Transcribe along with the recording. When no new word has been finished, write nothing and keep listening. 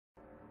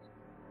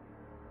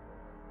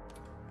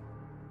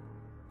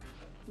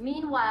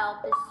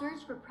Meanwhile, the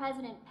search for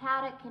President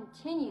Paddock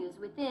continues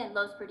within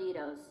Los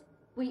Perdidos.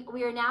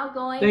 We are now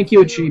going to a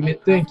press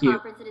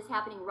conference that is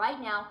happening right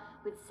now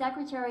with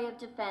Secretary of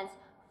Defense,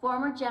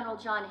 former General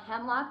John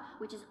Hemlock,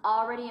 which is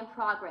already in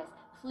progress.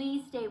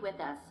 Please stay with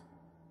us.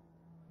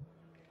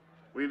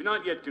 We've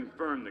not yet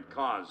confirmed the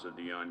cause of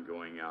the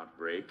ongoing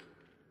outbreak,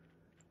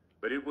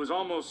 but it was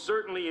almost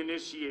certainly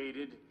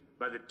initiated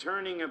by the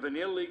turning of an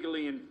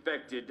illegally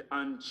infected,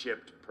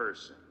 unchipped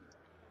person.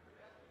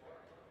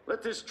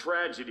 Let this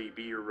tragedy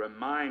be a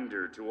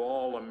reminder to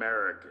all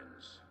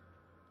Americans.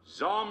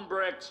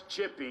 Zombrex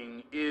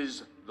chipping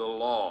is the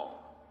law.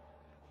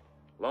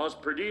 Los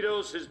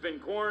Perdidos has been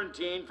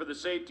quarantined for the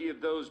safety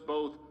of those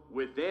both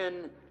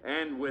within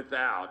and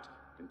without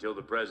until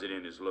the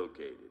president is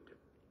located.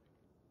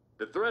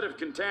 The threat of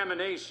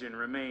contamination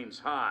remains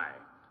high.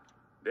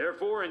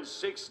 Therefore, in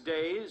 6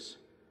 days,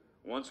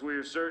 once we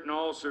are certain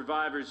all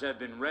survivors have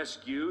been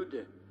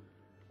rescued,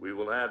 we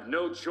will have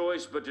no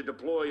choice but to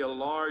deploy a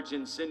large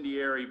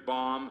incendiary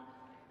bomb,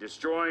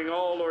 destroying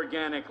all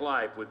organic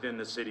life within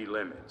the city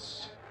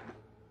limits.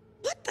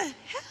 What the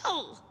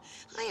hell?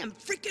 I am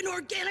freaking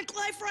organic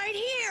life right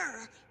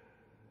here!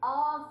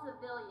 All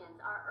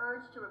civilians are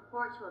urged to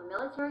report to a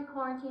military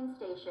quarantine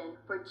station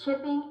for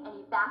chipping and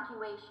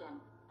evacuation.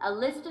 A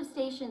list of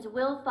stations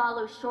will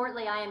follow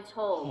shortly, I am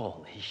told.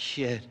 Holy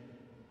shit.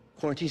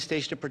 Quarantine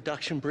station at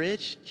Production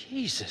Bridge?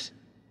 Jesus.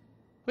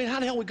 Wait, how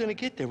the hell are we gonna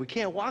get there? We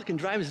can't walk and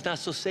drive, it's not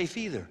so safe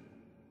either.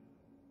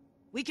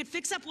 We could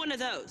fix up one of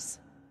those.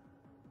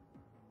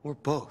 Or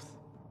both.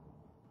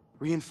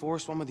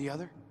 Reinforce one with the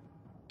other?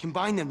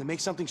 Combine them to make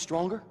something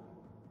stronger?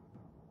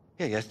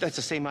 Yeah, that's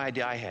the same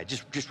idea I had.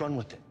 Just run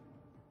with it.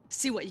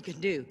 See what you can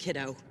do,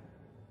 kiddo.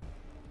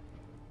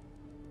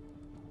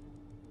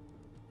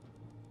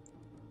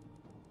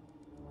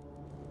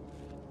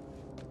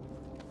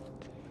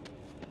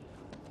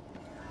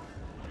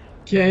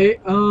 Okay,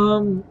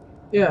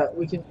 yeah,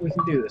 we can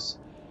do this.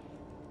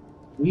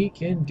 We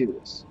can do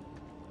this.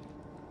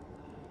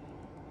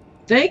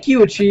 Thank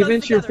you,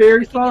 Achievements. You're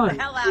very fun.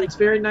 It's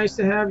very nice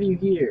to have you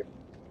here.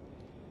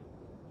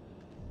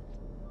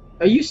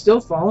 Are you still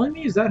following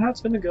me? Is that how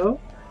it's gonna go?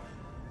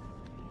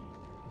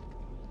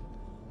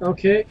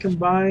 Okay,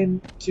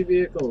 combine two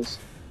vehicles.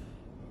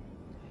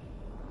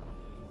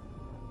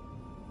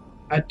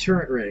 A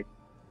turret rig.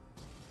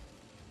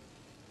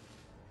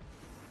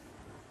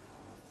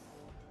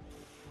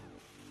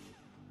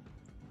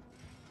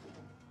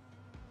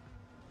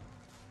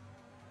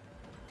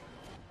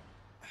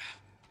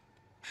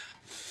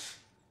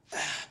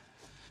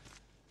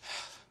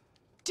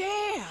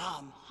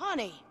 Damn,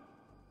 honey.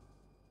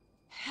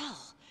 Hell,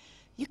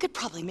 you could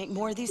probably make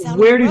more of these out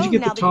Where on the did road you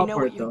get now the that top you know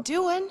part, what you're though?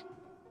 doing.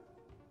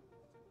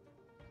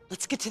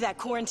 Let's get to that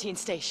quarantine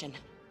station.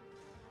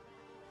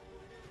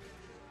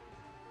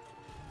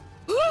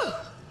 Woo!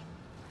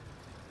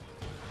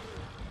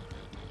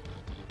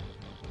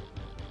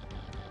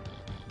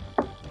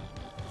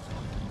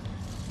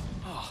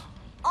 Oh,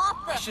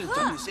 Off the I should have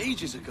done this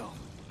ages ago.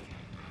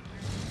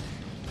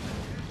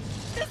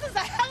 This is a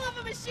hell of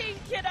a machine,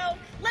 kiddo!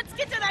 Let's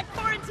get to that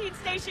quarantine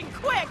station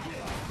quick!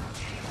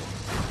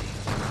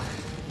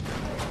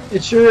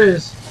 It sure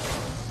is.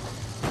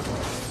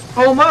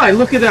 Oh my,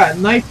 look at that!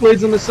 Knife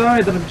blades on the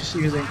side that I'm just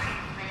using.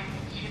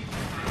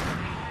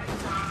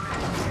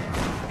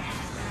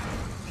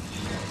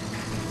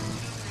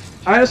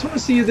 I just want to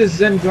see this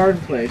Zen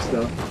garden place,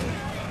 though.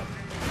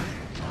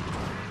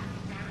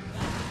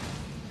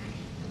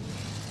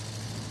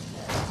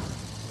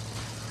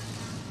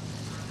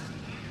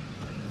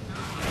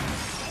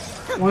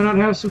 Why not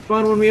have some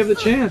fun when we have the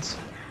chance?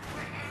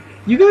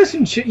 You guys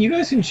can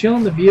chill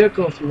in the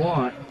vehicle if you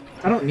want.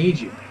 I don't need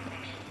you.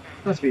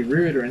 Not to be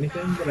rude or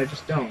anything, but I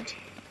just don't.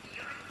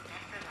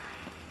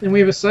 And we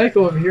have a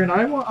psycho over here, and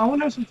I want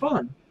to have some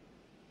fun.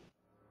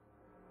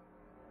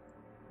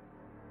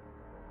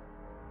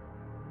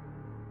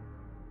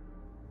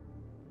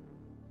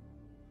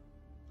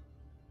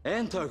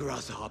 Enter,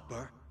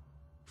 grasshopper.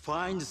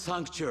 Find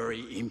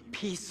sanctuary in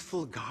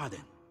peaceful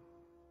garden.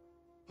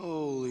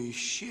 Holy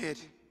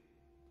shit.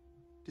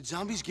 Did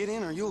zombies get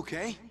in? Are you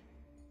okay?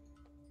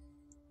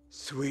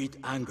 Sweet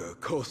anger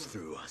goes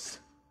through us.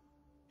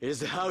 It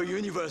is how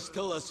universe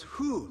tell us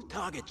who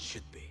target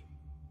should be.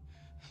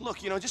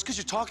 Look, you know, just because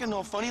you're talking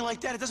all funny like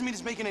that, it doesn't mean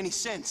it's making any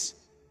sense.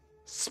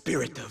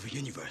 Spirit of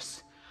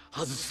universe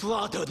has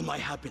slaughtered my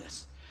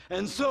happiness,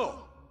 and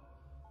so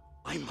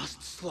I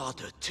must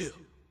slaughter too.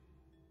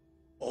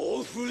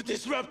 All who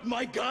disrupt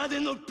my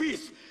garden of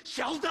peace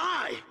shall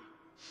die!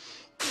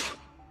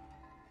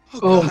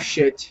 Oh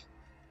shit.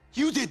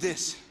 You did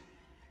this!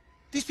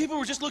 These people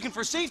were just looking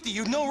for safety.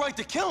 You'd no right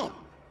to kill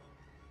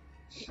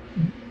them.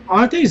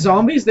 Aren't they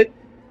zombies? They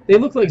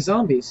look like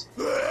zombies.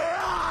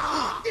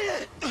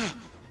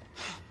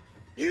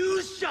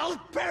 You shall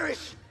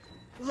perish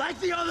like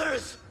the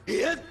others!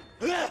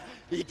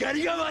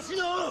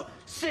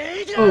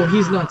 Oh,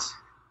 he's nuts.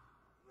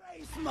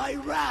 Raise my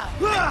wrath!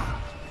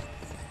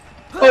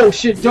 Oh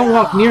shit, don't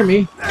walk near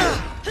me.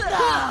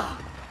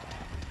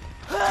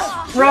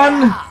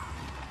 Run!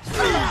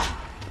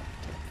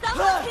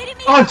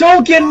 Oh,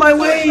 don't get in my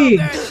way!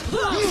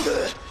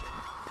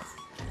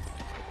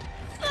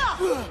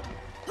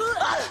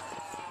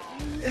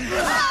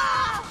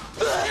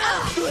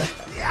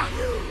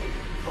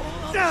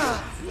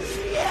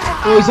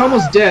 Oh, he's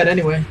almost dead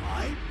anyway.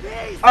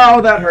 Oh,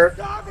 that hurt.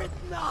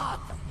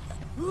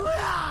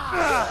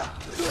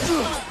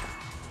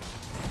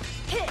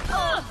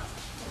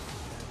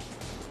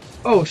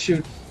 Oh,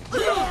 shoot.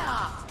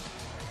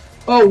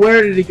 Oh,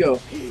 where did he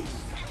go?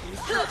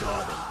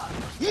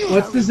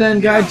 What's the Zen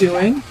guy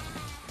doing?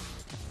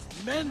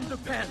 Men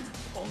depend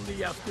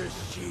only after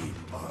sheep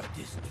are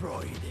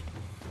destroyed.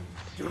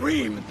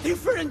 Dream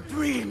different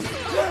dreams.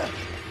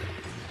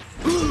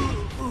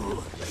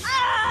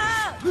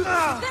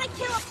 Gonna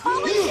kill a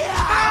police?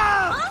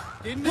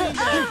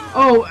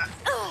 Oh.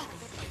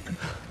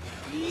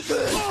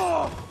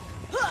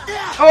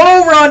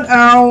 Oh, run!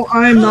 Ow!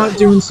 I'm not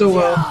doing so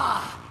well.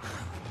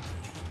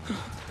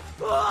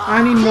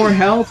 I need more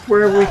health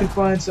wherever we can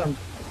find some.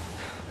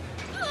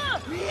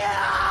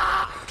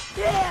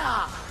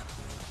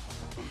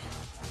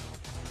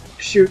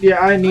 Shoot, yeah,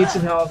 I need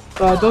some health.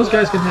 Those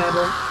guys can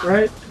handle it,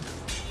 right?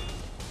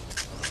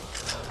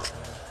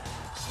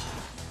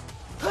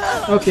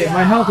 Okay,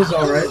 my health is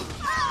alright.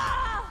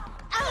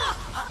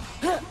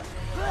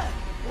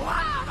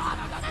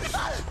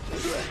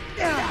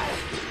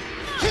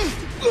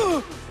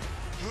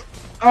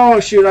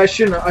 Oh shoot, I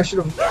should have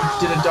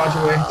did a dodge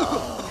away.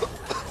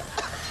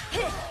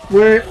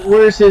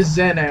 Where's his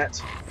Zen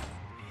at?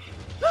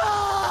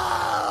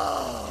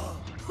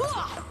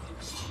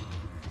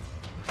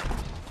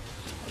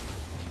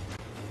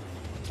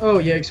 Oh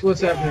yikes,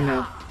 what's happening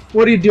now?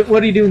 What are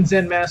you doing,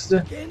 Zen Master?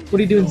 What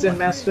are you doing, Zen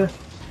Master?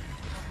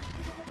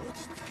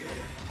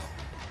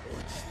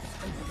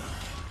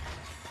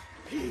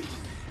 Peace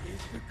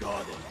is the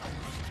garden.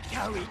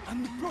 Carry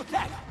and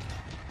protect.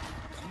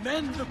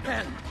 Men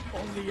depend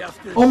only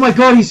after. Oh my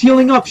god, he's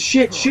healing up!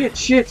 Shit, shit,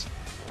 shit!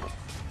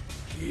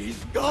 He's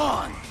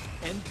gone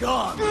and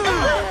gone.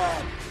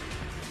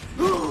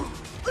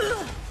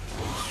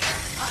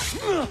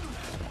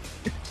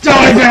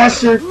 Die,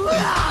 bastard!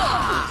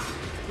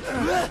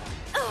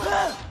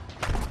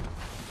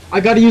 I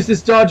gotta use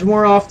this dodge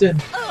more often.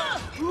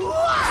 Someone's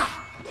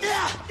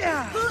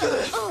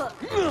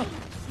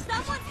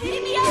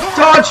hitting me up.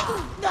 Dodge!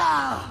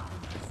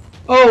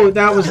 Oh,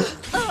 that was...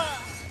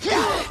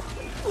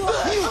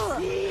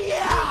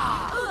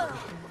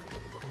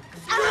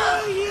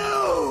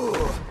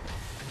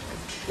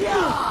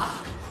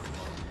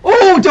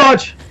 Oh,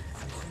 dodge!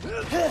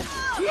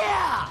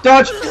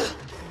 Dodge!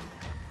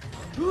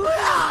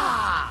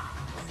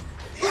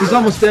 He's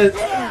almost dead.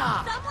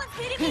 Someone's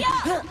hitting me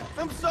up.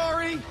 I'm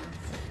sorry.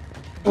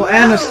 Oh,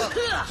 Anna's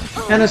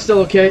still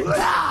okay.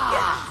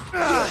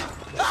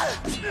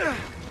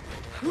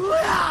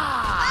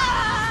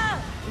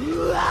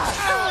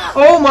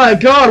 Oh my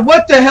god,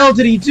 what the hell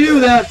did he do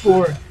that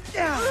for?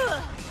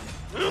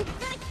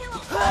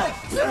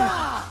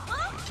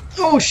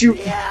 Oh shoot.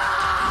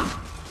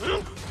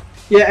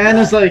 Yeah,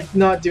 Anna's like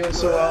not doing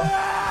so well.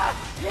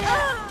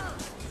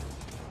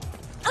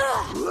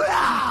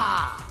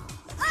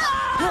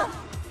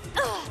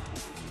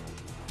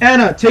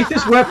 Anna, take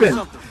this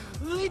weapon.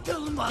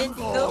 Been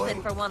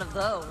scoping for one of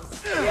those.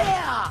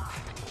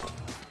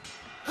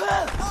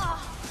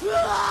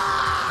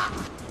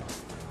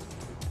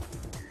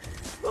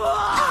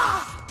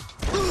 Oh,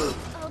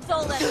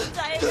 don't let him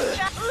die.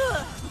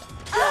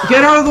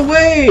 Get out of the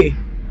way!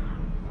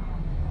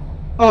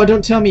 Oh,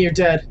 don't tell me you're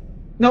dead.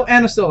 No,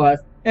 Anna's still alive.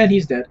 And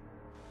he's dead.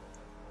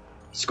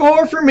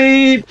 Score for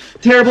me!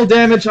 Terrible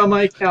damage on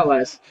my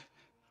allies.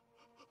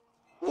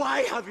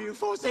 Why have you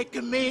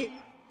forsaken me?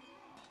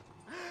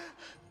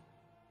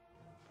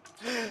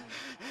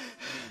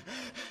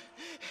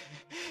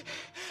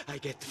 I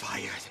get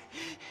fired.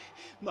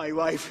 My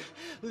wife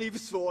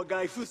leaves for a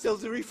guy who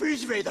sells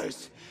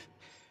refrigerators.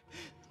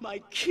 My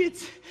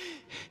kids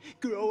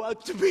grow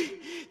out to be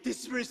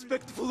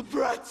disrespectful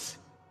brats.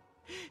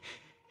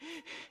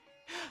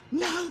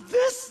 Now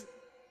this?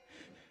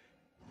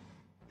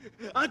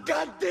 A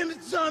goddamn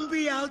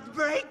zombie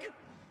outbreak?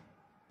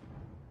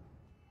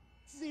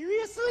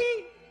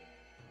 Seriously?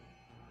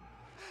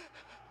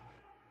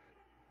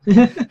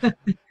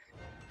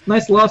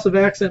 Nice loss of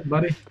accent,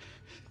 buddy.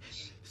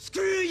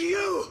 Screw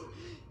you!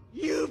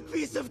 You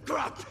piece of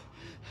crap!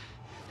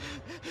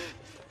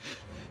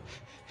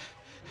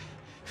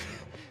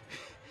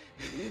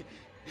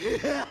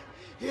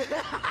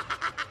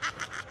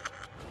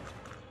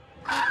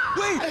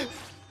 Wait!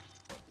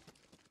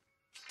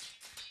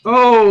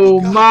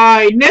 Oh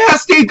my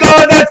nasty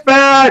god, that's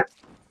bad!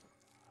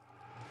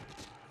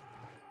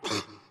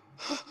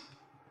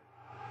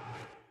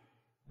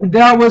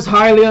 That was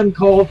highly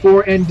uncalled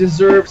for and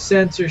deserved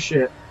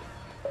censorship.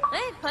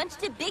 I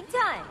punched it big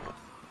time.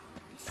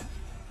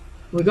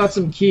 We got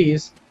some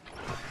keys.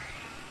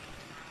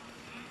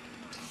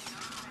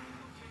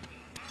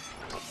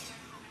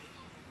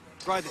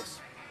 Try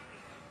this.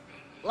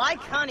 Like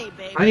honey,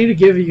 baby. I need to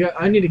give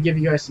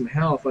you guys some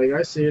health. Like,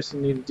 I seriously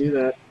need to do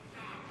that.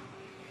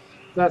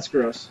 That's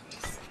gross.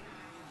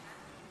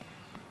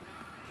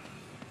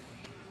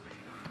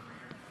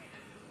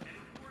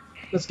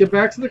 Let's get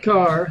back to the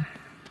car,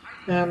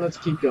 and let's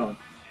keep going.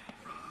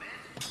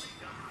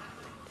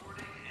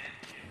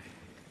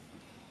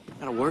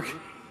 That'll work.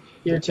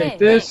 Here, Okay, take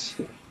this.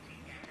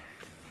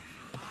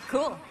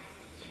 Cool.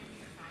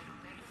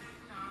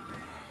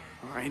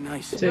 All right,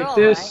 nice. Take all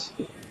this.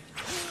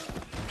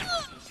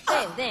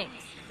 Hey, thanks.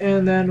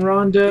 And then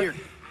Rhonda, Here.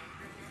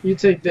 you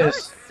take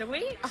this.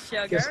 Sweet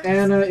Because sugar.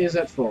 Anna is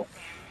at full.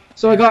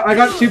 So I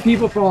got 2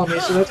 people following me,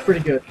 so that's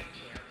pretty good.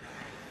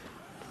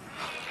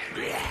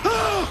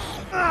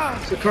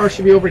 So the car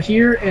should be over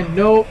here, and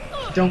no,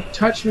 don't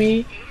touch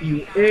me,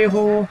 you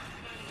a-hole.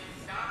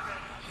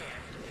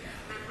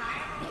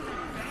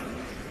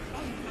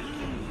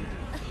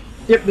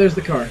 Yep, there's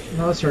the car.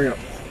 Now let's hurry up.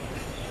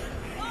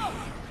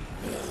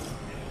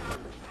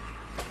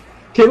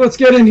 Okay, let's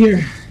get in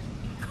here.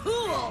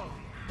 Cool.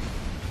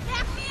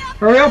 Back me up.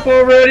 Hurry up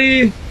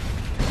already!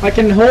 I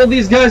can hold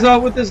these guys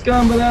out with this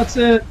gun, but that's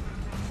it.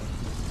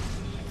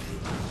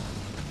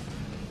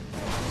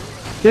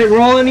 Okay,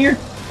 we're all in here.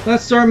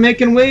 Let's start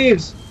making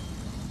waves.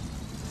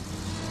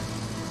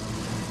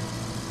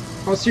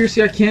 Oh,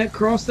 seriously, I can't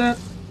cross that?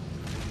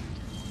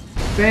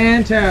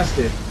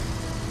 Fantastic.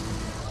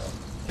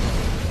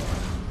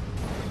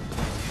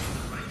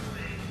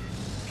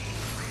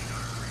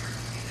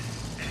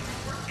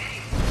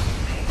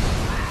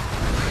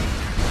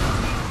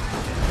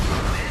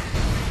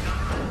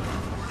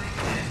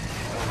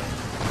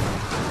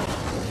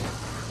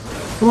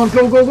 Come on,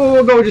 go, go, go,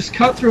 go, go. Just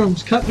cut through them.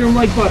 Just cut through them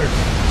like butter.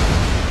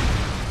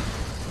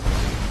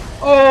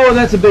 Oh,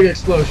 that's a big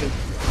explosion.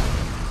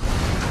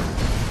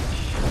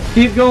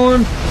 Keep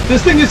going.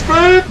 This thing is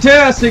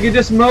fantastic. It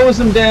just mows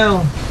them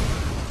down.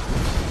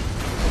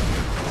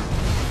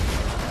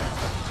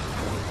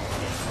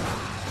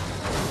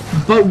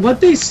 But what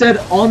they said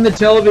on the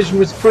television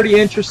was pretty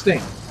interesting.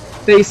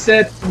 They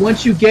said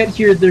once you get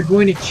here, they're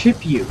going to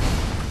chip you.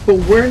 But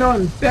we're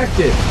not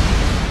infected.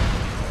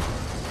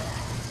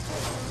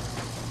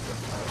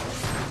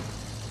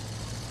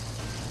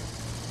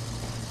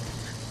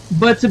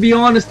 But to be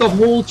honest, the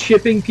whole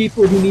chipping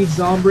people who need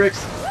Zombrix,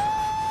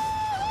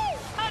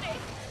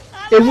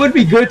 it would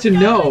be good to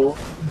know.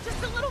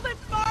 Just a little bit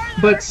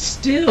farther. But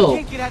still,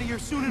 Can't get out of here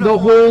soon enough. the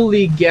whole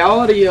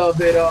legality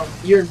of it,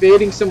 you're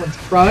invading someone's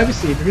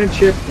privacy. If you're going to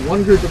chip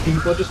one group of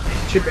people, just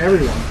chip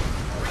everyone.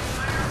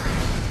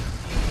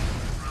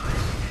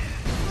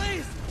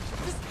 Please,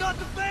 just not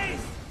the face.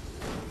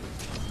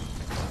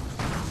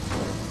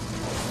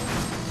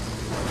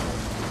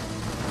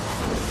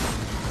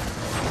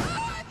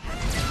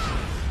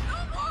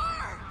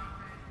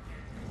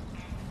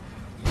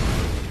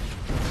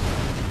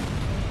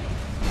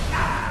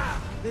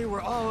 They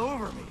were all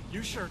over me.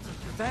 You sure took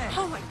your thing.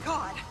 Oh my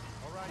god.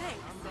 Thanks.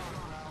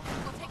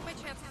 I'll take my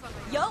chances on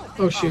my Yo,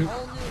 Oh, shoot. a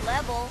whole new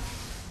level.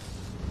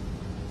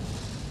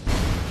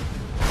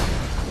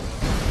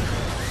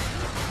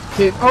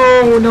 Okay.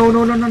 Oh, no,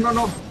 no, no, no, no,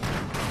 no.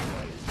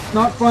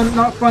 Not fun,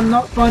 not fun,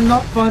 not fun,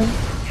 not fun.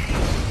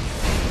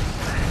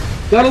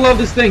 Gotta love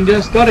this thing.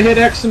 Just gotta hit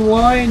X and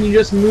Y, and you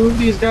just move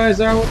these guys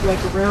out,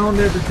 like, around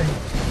everything.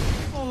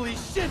 Holy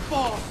shit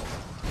balls!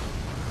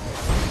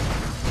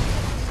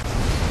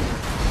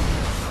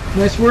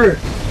 Nice work.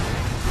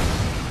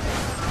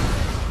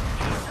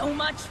 So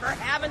much for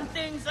having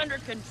things under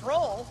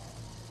control.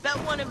 Bet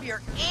one of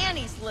your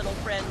Annie's little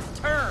friends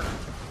turned.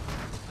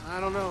 I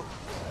don't know.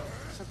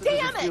 Something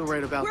Damn doesn't it! feel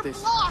right about We're this.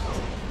 blocked.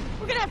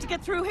 We're gonna have to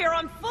get through here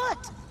on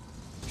foot.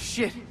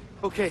 Shit.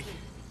 Okay.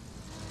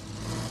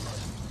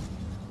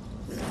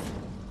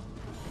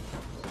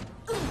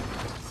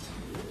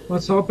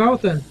 Let's hop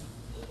out then.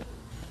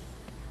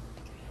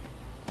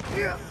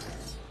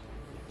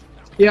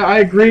 Yeah, I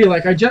agree.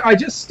 Like I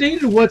just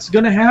stated what's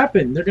gonna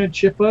happen. They're gonna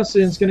chip us,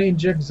 and it's gonna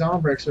inject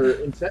Zombrix, or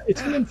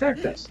it's gonna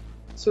infect us.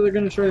 So they're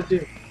gonna try to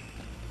do.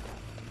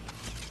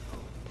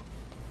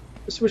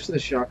 Let's switch to the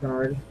shotgun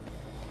already.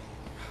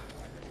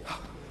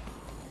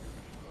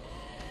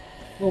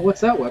 Well,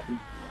 what's that weapon?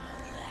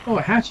 Oh,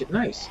 a hatchet.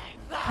 Nice.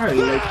 I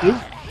already like you.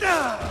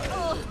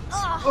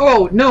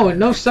 Oh no,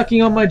 no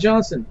sucking on my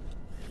Johnson.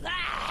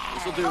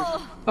 This'll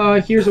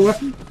do. Here's a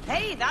weapon.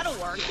 Hey, that'll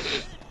work.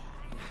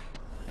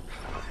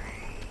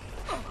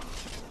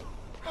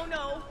 Oh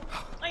no,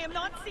 I am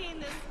not seeing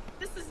this.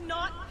 This is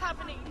not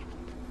happening.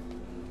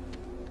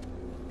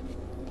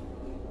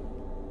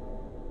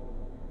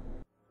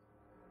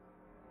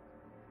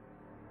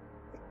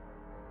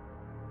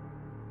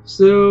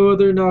 So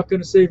they're not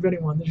going to save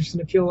anyone. They're just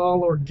going to kill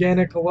all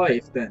organic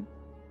life then.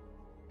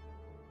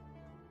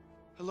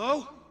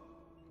 Hello?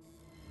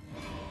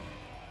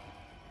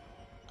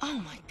 Oh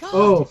my god.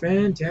 Oh,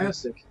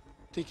 fantastic.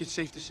 Think it's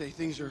safe to say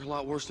things are a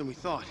lot worse than we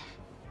thought.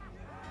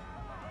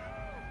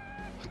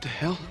 What the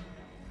hell?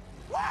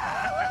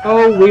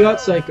 Oh, we got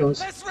psychos.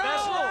 Let's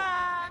roll!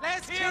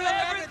 Let's kill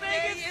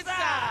everything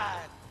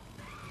inside!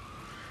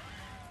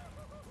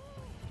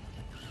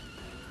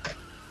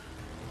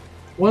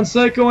 One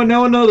psycho and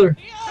now another.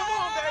 Come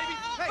on, baby!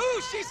 Hey.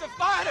 Ooh, she's a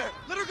fighter!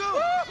 Let her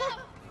go!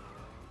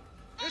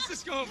 This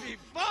is gonna be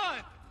fun!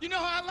 You know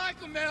how I like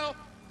them, Mel.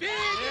 Big,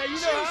 yeah, you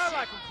know how I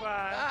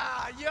psychopath.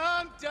 Ah,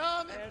 young,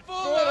 dumb, and full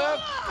of...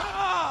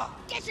 Ah!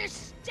 Get your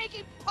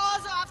stinky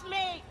paws off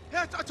me!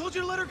 Yeah, I told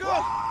you to let her go!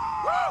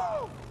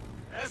 Woo!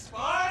 Let's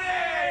party!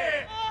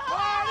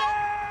 Party!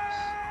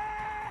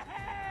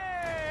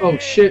 Oh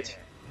shit.